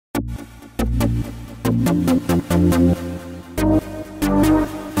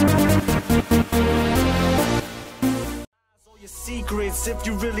Secrets, if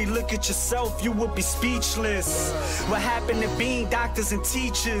you really look at yourself, you would be speechless. What happened to being doctors and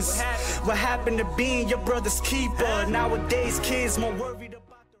teachers? What happened to being your brother's keeper? Nowadays kids more worried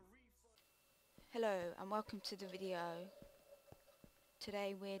about the reefer. Hello and welcome to the video.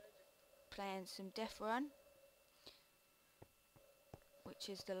 Today we're playing some DeathRun, which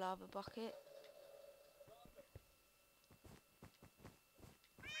is the lava bucket.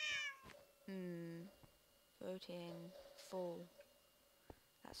 Voting full.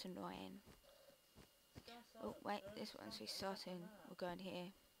 That's annoying. Oh wait, this one's restarting. We're going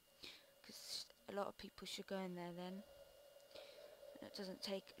here because a lot of people should go in there then. And it doesn't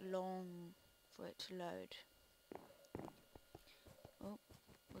take long for it to load. Oh,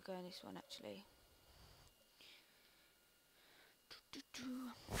 we're going this one actually.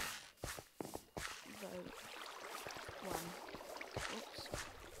 Vote 1. Oops.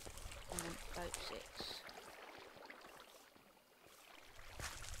 And then vote 6.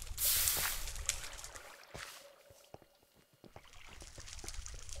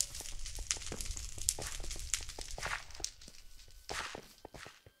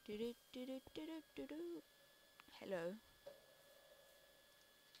 Hello.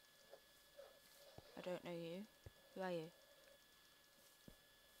 I don't know you. Who are you?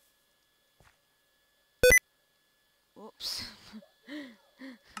 Whoops.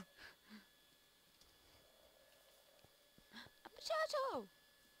 A potato!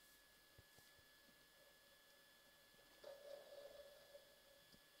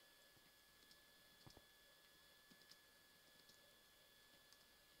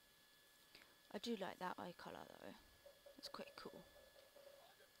 I do like that eye colour though. It's quite cool.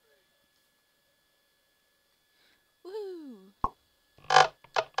 Woohoo!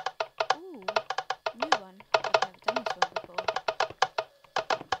 Ooh, new one. I've never done this one before.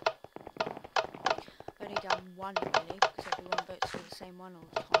 I've only done one really, because everyone votes for the same one all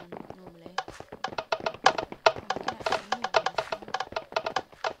the time normally. Oh, you can actually move on this one.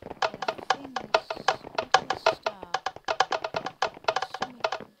 Yeah, the thing is, where do I start?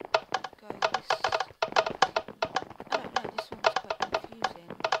 Go this. I don't know, this one's quite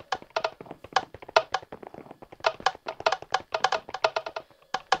confusing.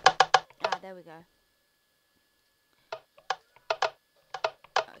 Ah, there we go.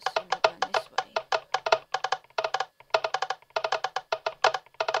 I assume we're going this way.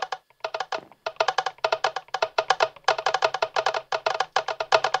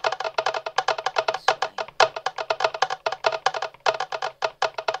 This way.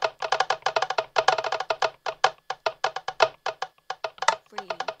 3,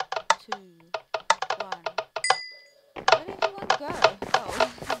 2, 1. Where did everyone go? Oh.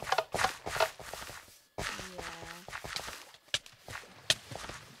 Yeah.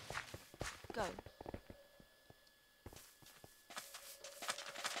 Go.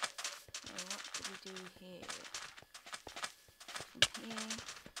 So what do we do here? From here.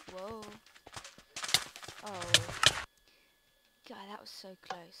 Whoa. Oh. God, that was so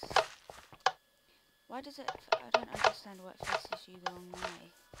close. Why does it... I don't understand why it faces you the wrong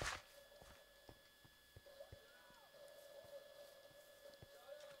way.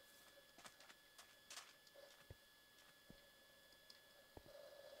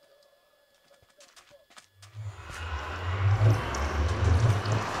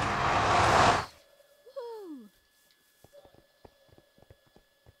 Woo!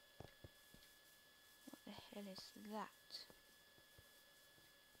 What the hell is that?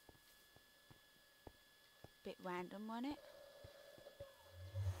 Bit random, wasn't it?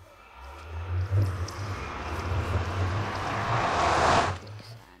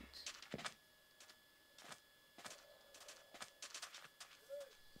 Quicksand.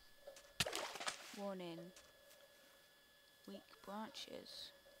 Warning. Weak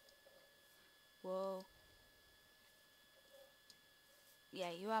branches. Whoa. Yeah,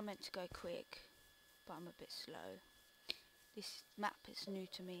 you are meant to go quick, but I'm a bit slow. This map is new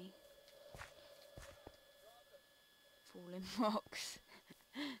to me. Falling rocks.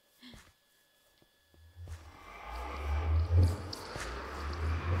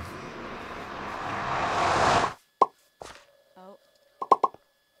 Oh.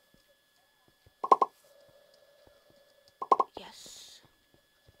 Yes.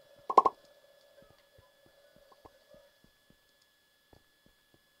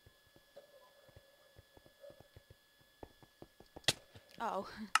 Oh,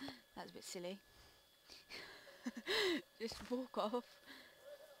 that's a bit silly. Just walk off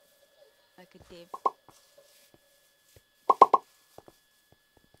like a div.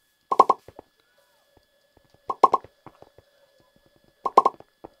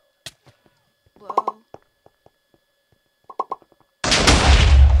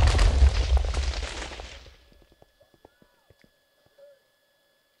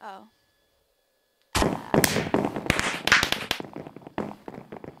 Oh.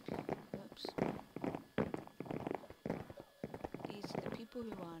 Oops. These are the people who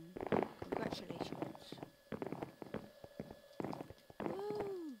won. Congratulations.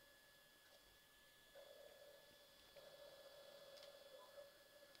 Woo!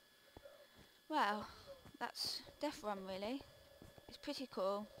 Well, that's DeathRun really. It's pretty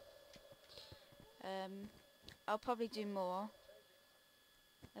cool. I'll probably do more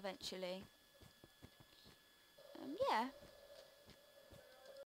eventually. Yeah.